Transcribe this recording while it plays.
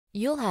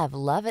You'll have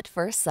love at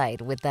first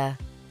sight with the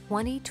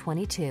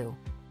 2022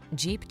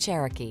 Jeep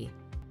Cherokee.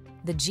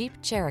 The Jeep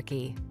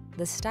Cherokee,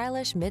 the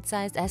stylish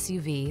midsize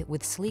SUV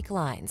with sleek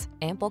lines,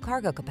 ample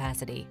cargo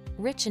capacity,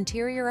 rich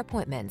interior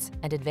appointments,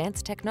 and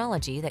advanced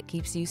technology that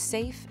keeps you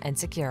safe and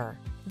secure.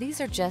 These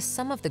are just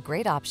some of the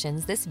great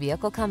options this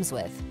vehicle comes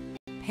with: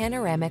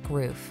 panoramic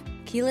roof,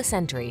 keyless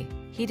entry,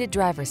 heated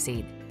driver's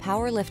seat,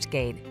 power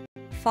liftgate,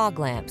 fog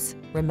lamps,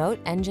 remote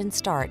engine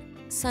start,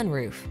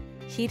 sunroof,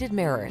 heated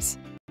mirrors,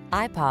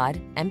 iPod,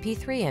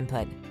 MP3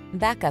 input,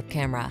 backup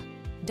camera.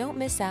 Don't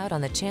miss out on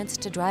the chance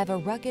to drive a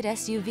rugged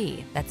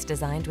SUV that's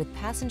designed with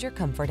passenger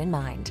comfort in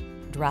mind.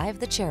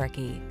 Drive the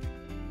Cherokee.